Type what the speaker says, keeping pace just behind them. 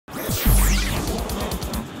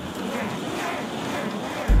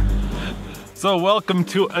So welcome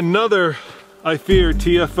to another, I fear,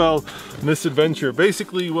 TFL misadventure.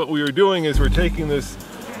 Basically what we are doing is we're taking this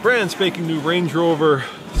brand spanking new Range Rover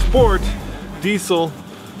Sport diesel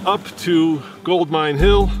up to Gold Mine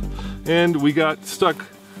Hill, and we got stuck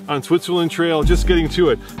on Switzerland Trail just getting to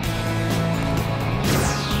it.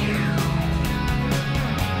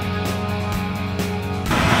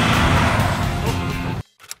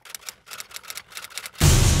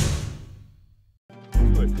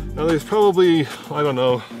 Now there's probably, I don't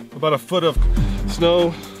know, about a foot of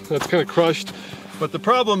snow that's kind of crushed, but the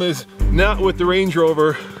problem is not with the Range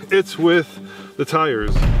Rover, it's with the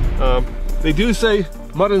tires. They do say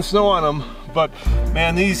mud and snow on them, but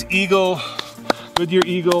man, these Goodyear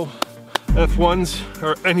Eagle F1s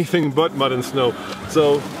are anything but mud and snow.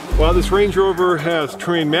 So while this Range Rover has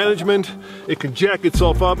terrain management, it can jack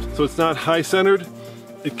itself up so it's not high centered.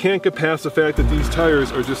 It can't get past the fact that these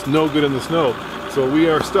tires are just no good in the snow. So we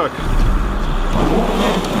are stuck.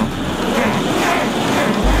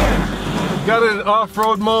 I've got it in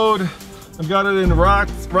off-road mode. I've got it in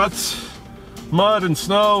rocks, ruts, mud and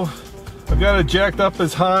snow. I've got it jacked up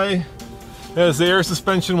as high as the air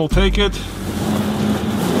suspension will take it.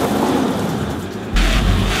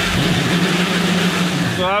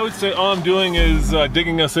 So I would say all I'm doing is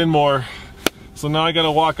digging us in more. So now I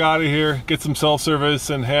gotta walk out of here, get some self-service,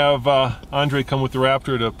 and have Andre come with the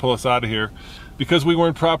Raptor to pull us out of here. Because we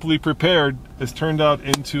weren't properly prepared, it's turned out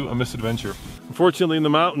into a misadventure. Unfortunately in the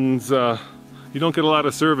mountains, you don't get a lot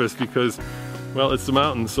of service because, well, it's the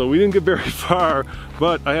mountains. So we didn't get very far,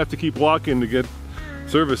 but I have to keep walking to get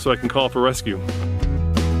service so I can call for rescue.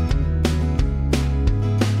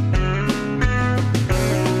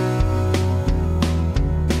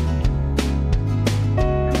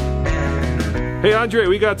 Hey Andre,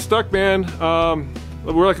 we got stuck, man.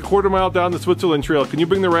 We're like a quarter mile down the Switzerland Trail. Can you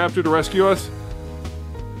bring the Raptor to rescue us?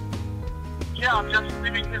 Yeah, I'm just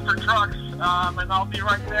leaving here for trucks, and I'll be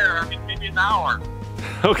right there. I mean, maybe an hour.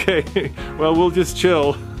 Okay, well, we'll just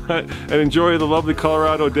chill and enjoy the lovely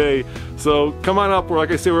Colorado day. So come on up.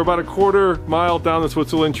 Like I say, we're about a quarter mile down the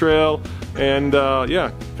Switzerland Trail, and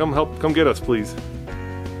yeah, come get us, please.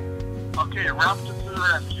 Okay, Raptor to the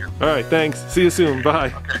rescue. All right, thanks. See you soon.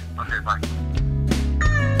 Bye. Okay, bye.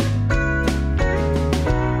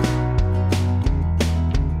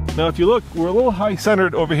 Now if you look, we're a little high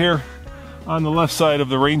centered over here on the left side of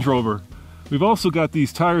the Range Rover. We've also got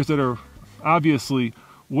these tires that are obviously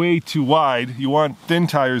way too wide. You want thin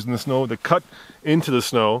tires in the snow that cut into the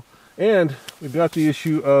snow. And we've got the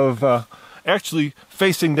issue of actually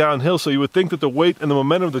facing downhill, so you would think that the weight and the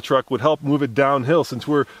momentum of the truck would help move it downhill since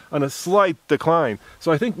we're on a slight decline.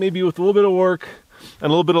 So I think maybe with a little bit of work and a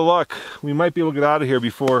little bit of luck, we might be able to get out of here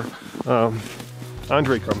before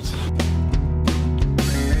Andre comes.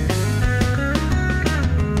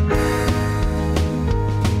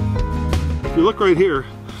 If you look right here,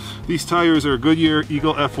 these tires are Goodyear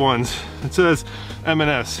Eagle F1s. It says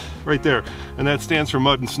M&S right there, and that stands for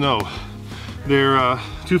mud and snow. They're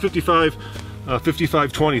 255,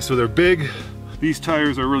 5520, so they're big. These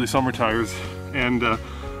tires are really summer tires, and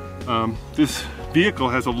this vehicle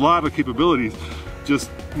has a lot of capabilities,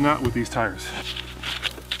 just not with these tires.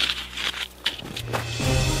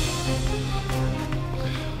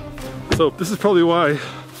 So this is probably why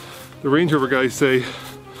the Range Rover guys say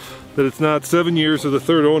that it's not 7 years of the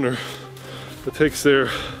third owner that takes their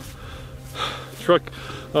truck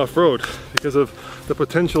off-road, because of the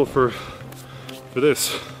potential for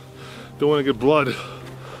this. Don't want to get blood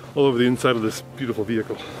all over the inside of this beautiful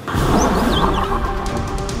vehicle.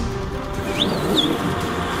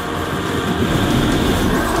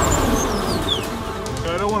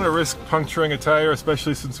 I don't want to risk puncturing a tire,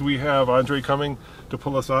 especially since we have Andre coming to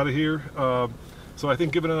pull us out of here. So I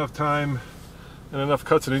think given enough time and enough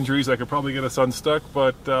cuts and injuries, I could probably get us unstuck,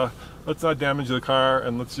 but let's not damage the car,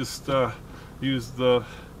 and let's just use the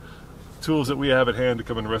tools that we have at hand to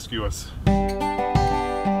come and rescue us.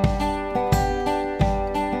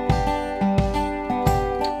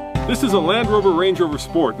 This is a Land Rover Range Rover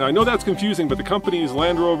Sport. Now I know that's confusing, but the company is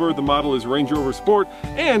Land Rover, the model is Range Rover Sport,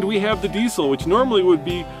 and we have the diesel, which normally would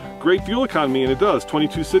be great fuel economy, and it does.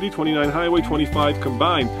 22 city, 29 highway, 25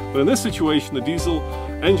 combined. But in this situation, the diesel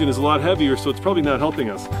engine is a lot heavier, so it's probably not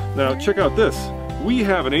helping us. Now check out this. We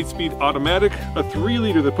have an 8-speed automatic, a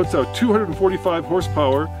 3-liter that puts out 245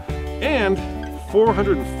 horsepower and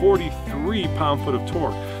 443 pound-foot of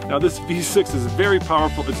torque. Now this V6 is very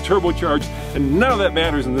powerful, it's turbocharged, and none of that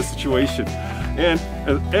matters in this situation. And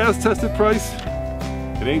as tested price,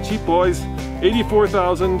 it ain't cheap, boys.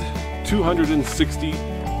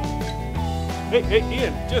 $84,260. Hey,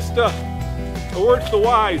 Ian, just a word to the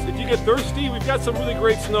wise. If you get thirsty, we've got some really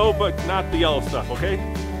great snow, but not the yellow stuff, okay?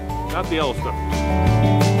 Not the yellow stuff.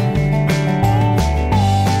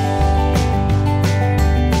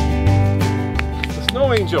 The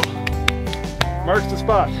snow angel marks the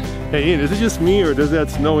spot. Hey Ian, is it just me or does that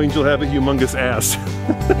snow angel have a humongous ass?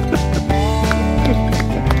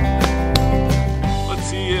 Let's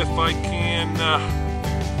see if I can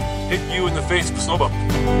hit you in the face with a snow bump.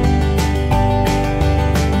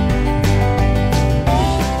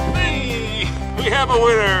 Hey, we have a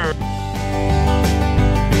winner!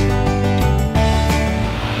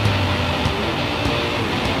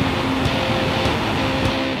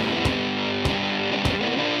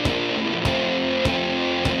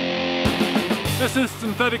 This is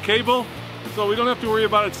synthetic cable, so we don't have to worry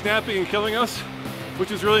about it snapping and killing us,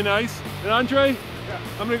 which is really nice. And Andre,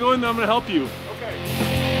 I'm gonna go in there, I'm gonna help you. Okay.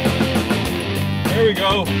 There we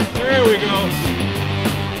go, there we go.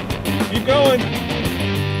 Keep going.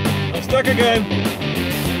 I'm stuck again.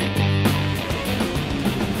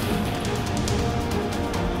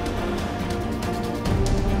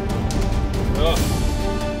 Oh,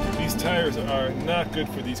 these tires are not good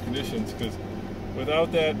for these conditions because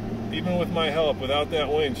without that, even with my help, without that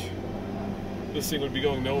winch, this thing would be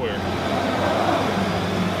going nowhere.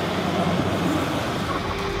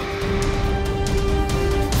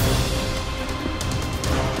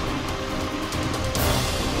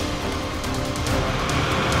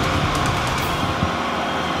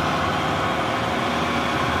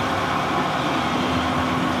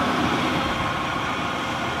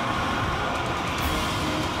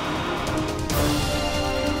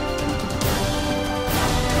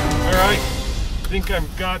 I think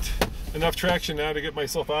I've got enough traction now to get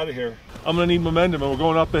myself out of here. I'm gonna need momentum and we're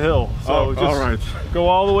going up the hill. So just all right. Go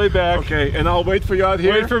all the way back. Okay, and I'll wait for you out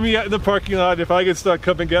here? Wait for me out in the parking lot. If I get stuck,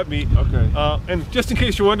 come and get me. Okay. And just in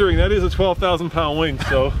case you're wondering, that is a 12,000 pound winch,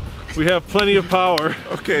 so we have plenty of power.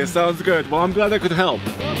 Okay, sounds good. Well, I'm glad I could help.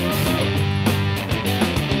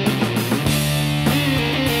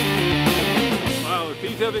 Wow, if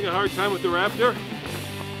he's having a hard time with the Raptor,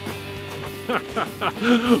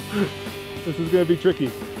 this is going to be tricky.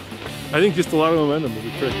 I think just a lot of momentum will be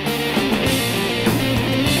tricky.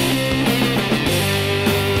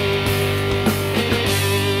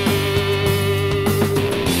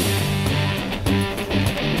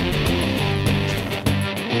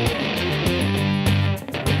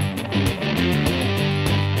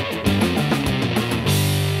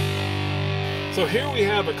 So here we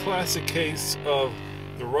have a classic case of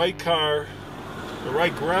the right car, the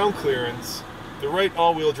right ground clearance, the right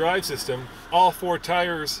all-wheel drive system. All four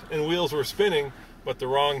tires and wheels were spinning, but the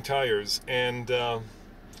wrong tires. And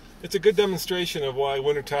it's a good demonstration of why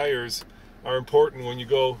winter tires are important when you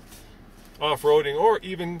go off-roading or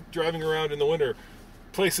even driving around in the winter.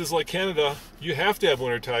 Places like Canada, you have to have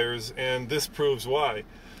winter tires, and this proves why.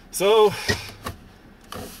 So,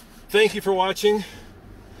 thank you for watching.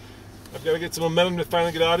 I've got to get some momentum to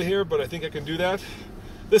finally get out of here, but I think I can do that.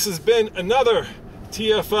 This has been another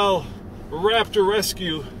TFL Raptor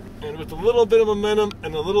rescue, and with a little bit of momentum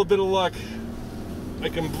and a little bit of luck, I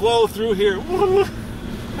can blow through here. Oh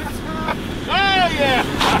yeah!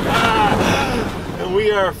 And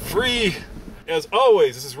we are free. As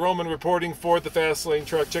always, this is Roman reporting for the Fast Lane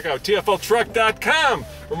Truck. Check out tfltruck.com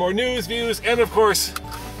for more news, views, and of course,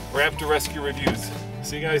 Raptor rescue reviews.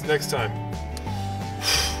 See you guys next time.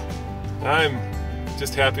 I'm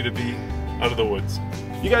just happy to be out of the woods.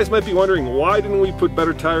 You guys might be wondering, why didn't we put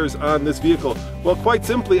better tires on this vehicle? Well, quite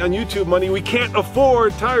simply, on YouTube money, we can't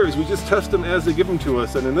afford tires. We just test them as they give them to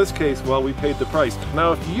us. And in this case, well, we paid the price.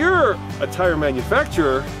 Now, if you're a tire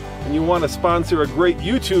manufacturer and you want to sponsor a great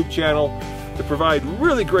YouTube channel to provide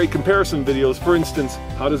really great comparison videos, for instance,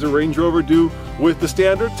 how does a Range Rover do with the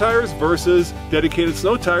standard tires versus dedicated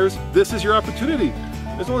snow tires, this is your opportunity.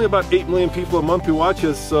 There's only about 8 million people a month who watch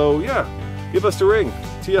us, so yeah, give us a ring.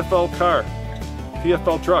 TFL Car.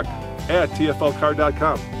 TFL Truck at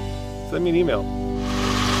tflcar.com. Send me an email.